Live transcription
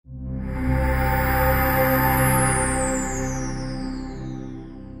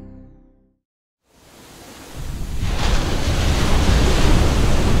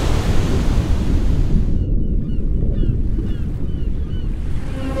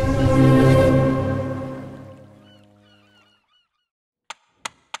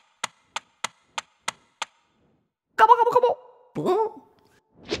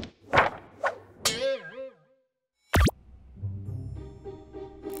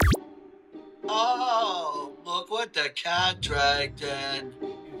Oh, look what the cat dragged in.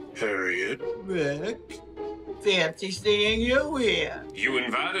 Harriet. Rick, fancy seeing you here. You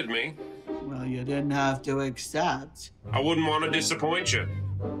invited me. Well, you didn't have to accept. I wouldn't want to disappoint you.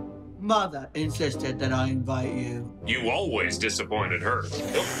 Mother insisted that I invite you. You always disappointed her.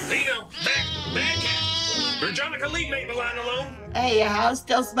 Oh, Lino, back cat. Virginica, leave Maybelline alone. Hey, your house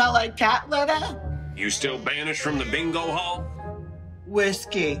still smell like cat litter? You still banished from the bingo hall?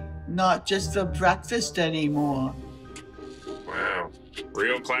 Whiskey, not just for breakfast anymore. Wow,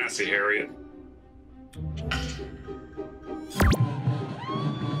 real classy, Harriet.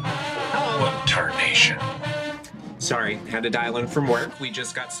 Hello. Tarnation. Sorry, had to dial in from work. We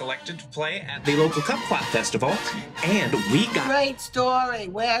just got selected to play at the local Cup Clap Festival, and we got... Great story.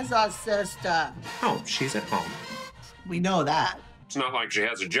 Where's our sister? Oh, she's at home. We know that. It's not like she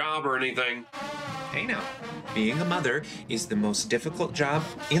has a job or anything. Hey now, being a mother is the most difficult job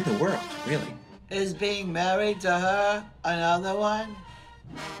in the world, really. Is being married to her another one?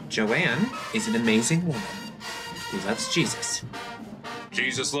 Joanne is an amazing woman who loves Jesus.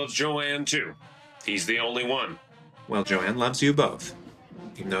 Jesus loves Joanne, too. He's the only one. Well, Joanne loves you both,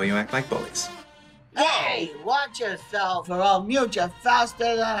 even though you act like bullies. Whoa! Hey, watch yourself or I'll mute you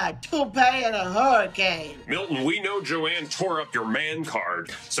faster than a toupee in a hurricane. Milton, we know Joanne tore up your man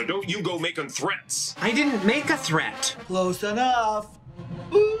card, so don't you go making threats. I didn't make a threat. Close enough.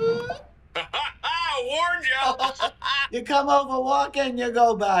 Warned you! You come over walking, you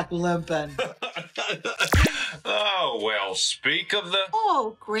go back limping. Oh, well, speak of the...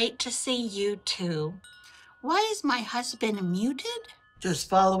 Oh, great to see you two. Why is my husband muted? Just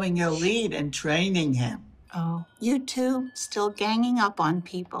following your lead and training him. Oh, you two still ganging up on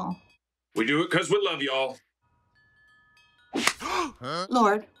people. We do it because we love y'all.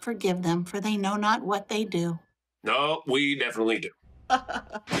 Lord, forgive them, for they know not what they do. No, we definitely do.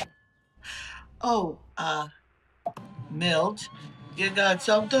 Oh, Milt, you got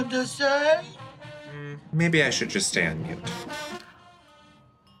something to say? Maybe I should just stay on mute.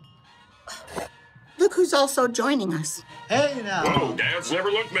 Look who's also joining us. Hey now. Whoa, Dad's never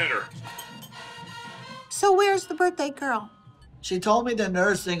looked better. So where's the birthday girl? She told me the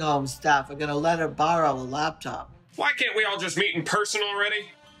nursing home staff are gonna let her borrow a laptop. Why can't we all just meet in person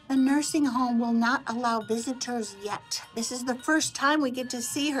already? The nursing home will not allow visitors yet. This is the first time we get to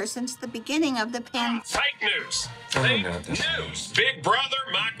see her since the beginning of the pandemic. Fake news. Oh, Fake no, this- news. Big Brother,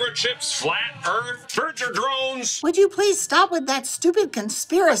 microchips, flat Earth, birds or drones. Would you please stop with that stupid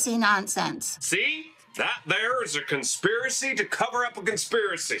conspiracy nonsense? See? That there is a conspiracy to cover up a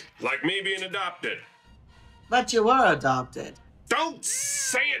conspiracy. Like me being adopted. But you were adopted. Don't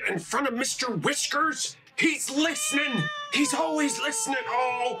say it in front of Mr. Whiskers. He's listening. He's always listening.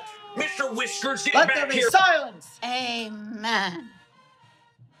 Oh, Mr. Whiskers, get Let there back be here. silence. Amen.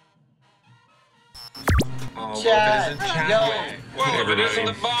 Oh, Chad, well, Chad. yo. Well, if it isn't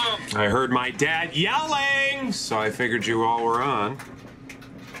the bomb. I heard my dad yelling, so I figured you all were on.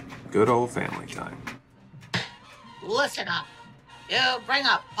 Good old family time. Listen up. You bring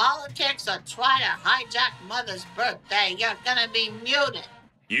up politics or try to hijack Mother's birthday, you're gonna be muted.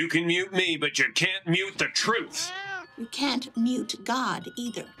 You can mute me, but you can't mute the truth. You can't mute God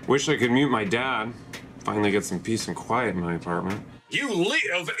either. Wish I could mute my dad. Finally get some peace and quiet in my apartment. You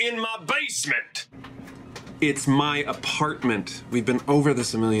live in my basement. It's my apartment. We've been over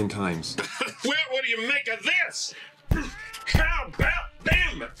this a million times. Well, what do you make of this? How about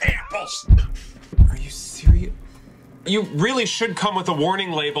them apples? Are you serious? You really should come with a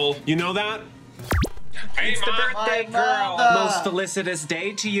warning label. You know that? Hey, It's the Mom. birthday My girl. mother. Most felicitous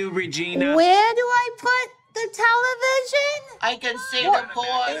day to you, Regina. Where do I put the television? I can see the board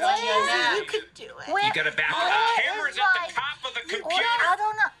on your You neck. could do it. You gotta back Where up. is Camera's at my- the top of the Where? computer. I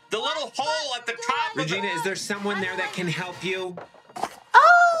don't know. The little hole at the top of the... Regina, is there someone there that can help you?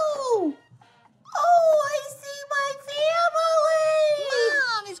 Oh! Oh, I see my family!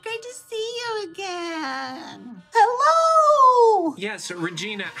 Mom, it's great to see you again. Hello! Yes,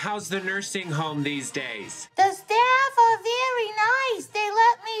 Regina, how's the nursing home these days? The staff are very nice. They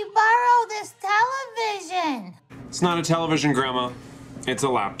let me borrow this television. It's not a television, Grandma. It's a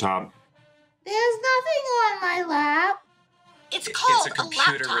laptop. There's nothing on my lap. It's called a computer,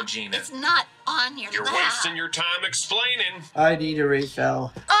 laptop. Regina. It's not on your You're lap. wasting your time explaining. I need a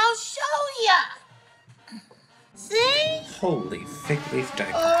refill. I'll show ya. See? Holy fig leaf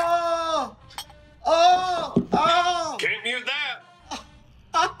diaper. Oh! Oh! Oh! Can't mute that.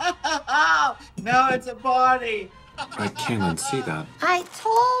 Oh! No, it's a party. I can't unsee that. I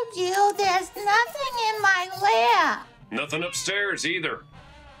told you there's nothing in my lap. Nothing upstairs either.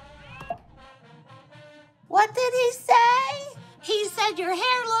 What did he say? He said your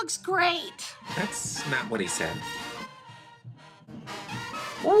hair looks great. That's not what he said.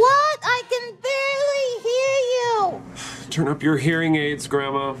 What? I can barely hear you. Turn up your hearing aids,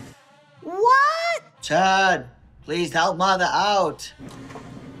 Grandma. What? Chad, please help Mother out.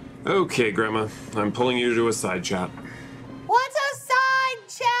 Okay, Grandma. I'm pulling you to a side chat. What's a side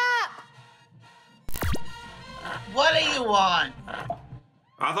chat? What do you want?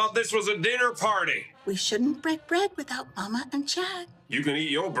 I thought this was a dinner party. We shouldn't break bread without Mama and Chad. You can eat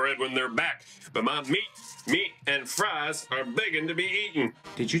your bread when they're back, but my meat, and fries are begging to be eaten.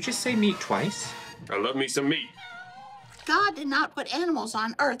 Did you just say meat twice? I love me some meat. God did not put animals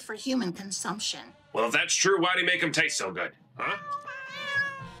on earth for human consumption. Well, if that's true, why'd he make them taste so good? Huh?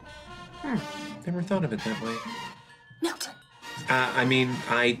 Never thought of it that way. Milton.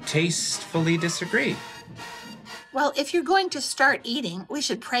 I tastefully disagree. Well, if you're going to start eating, we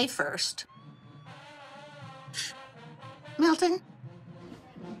should pray first. Milton?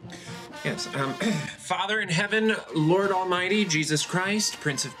 Yes, Father in heaven, Lord Almighty, Jesus Christ,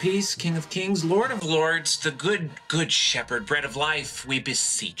 Prince of Peace, King of Kings, Lord of Lords, the good shepherd, bread of life, we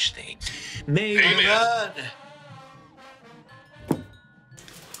beseech thee. May Good.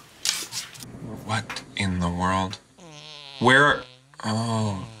 What in the world? Where?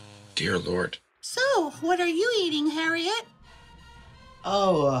 Oh, dear Lord. So, what are you eating, Harriet?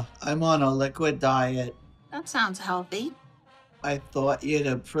 Oh, I'm on a liquid diet. That sounds healthy. I thought you'd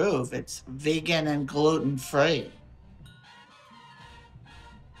approve. It's vegan and gluten-free.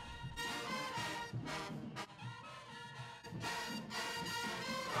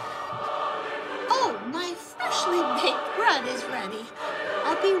 Oh, my freshly baked bread is ready.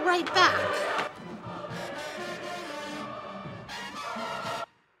 I'll be right back.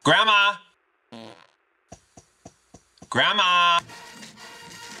 Grandma! Grandma!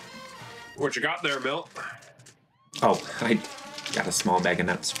 What you got there, Milt? Oh, I got a small bag of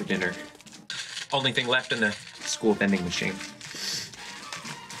nuts for dinner. Only thing left in the school vending machine.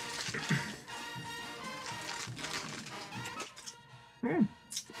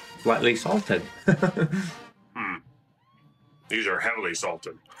 Slightly salted. These are heavily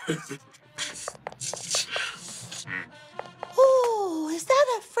salted. Oh, is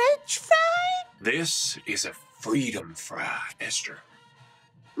that a French fry? This is a freedom fry, Esther.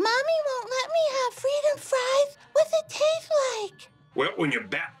 Mommy won't let me have freedom fries. What's it taste like? Well, when you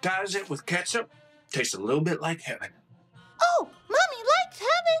baptize it with ketchup, tastes a little bit like heaven. Oh, Mommy likes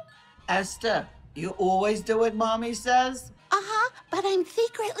heaven. Esther, you always do what Mommy says? Uh-huh, but I'm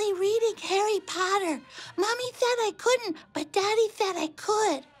secretly reading Harry Potter. Mommy said I couldn't, but Daddy said I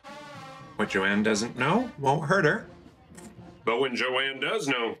could. What Joanne doesn't know won't hurt her. But when Joanne does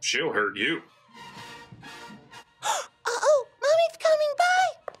know, she'll hurt you. Uh-oh, Mommy's coming by.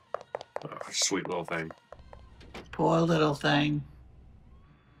 Oh, sweet little thing. Poor little thing.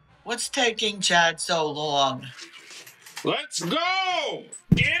 What's taking Chad so long? Let's go!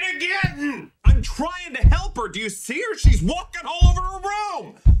 Get a getting! I'm trying to help her. Do you see her? She's walking all over her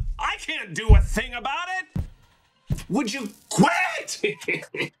room. I can't do a thing about it. Would you quit? Oh,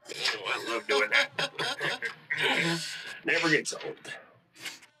 I love doing that. Never gets old.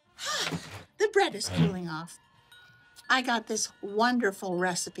 The bread is cooling off. I got this wonderful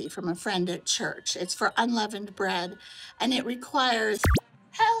recipe from a friend at church. It's for unleavened bread, and it requires...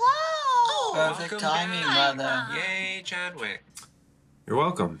 Hello! Perfect timing, Mother. Yay, Chadwick. You're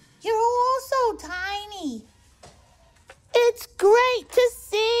welcome. You're all so tiny. It's great to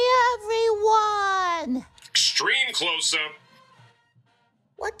see everyone. Extreme close-up.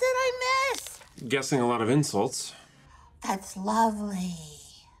 What did I miss? Guessing a lot of insults. That's lovely.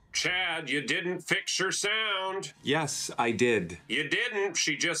 Chad, you didn't fix your sound. Yes, I did. You didn't.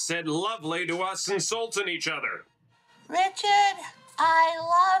 She just said lovely to us insulting each other. Richard, I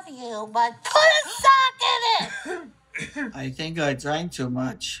love you, but put a sock in it. I think I drank too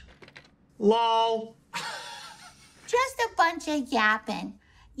much. Lol. Just a bunch of yapping.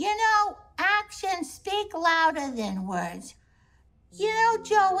 You know, actions speak louder than words. You know,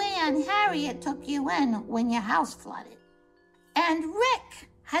 Joanne, Harriet took you in when your house flooded. And Rick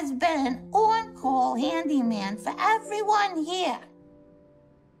has been an on-call handyman for everyone here.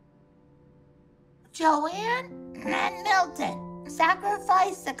 Joanne and Milton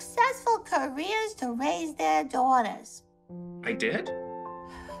sacrificed successful careers to raise their daughters. I did?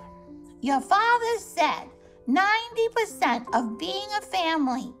 Your father said 90% of being a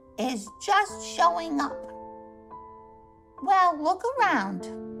family is just showing up. Well, look around.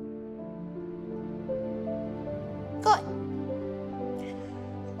 Good.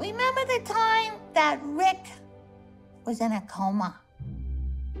 Remember the time that Rick was in a coma?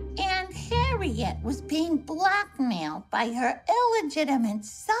 And Harry Harriet was being blackmailed by her illegitimate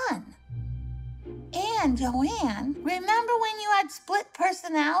son. And Joanne, remember when you had split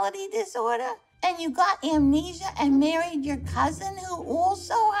personality disorder and you got amnesia and married your cousin who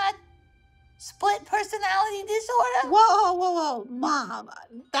also had split personality disorder? Whoa, Mom.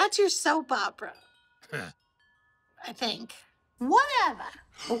 That's your soap opera. I think. Whatever.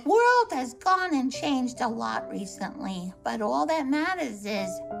 The world has gone and changed a lot recently, but all that matters is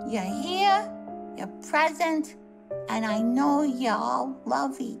you're here, you're present, and I know y'all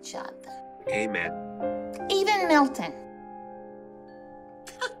love each other. Amen. Even Milton.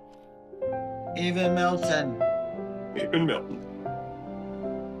 Even Milton. Even Milton.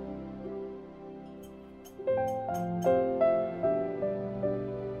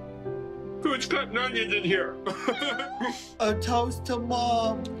 Who's cutting onions in here? A toast to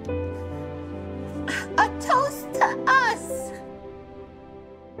Mom. A toast to us.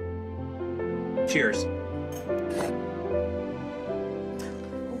 Cheers.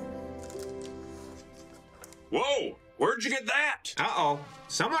 Whoa! Where'd you get that? Uh-oh.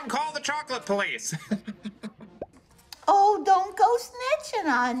 Someone call the chocolate police. Oh, don't go snitching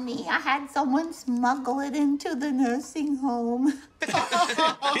on me. I had someone smuggle it into the nursing home. Let's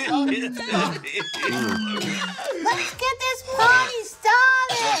get this party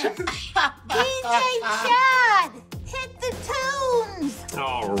started. DJ Chad, hit the tunes.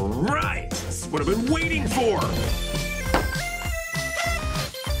 All right! This is what I've been waiting for!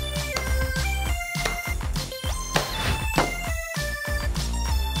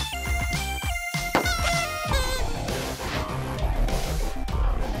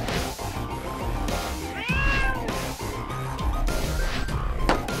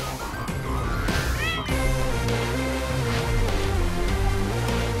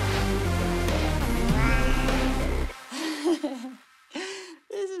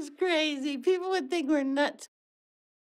 This is crazy. People would think we're nuts.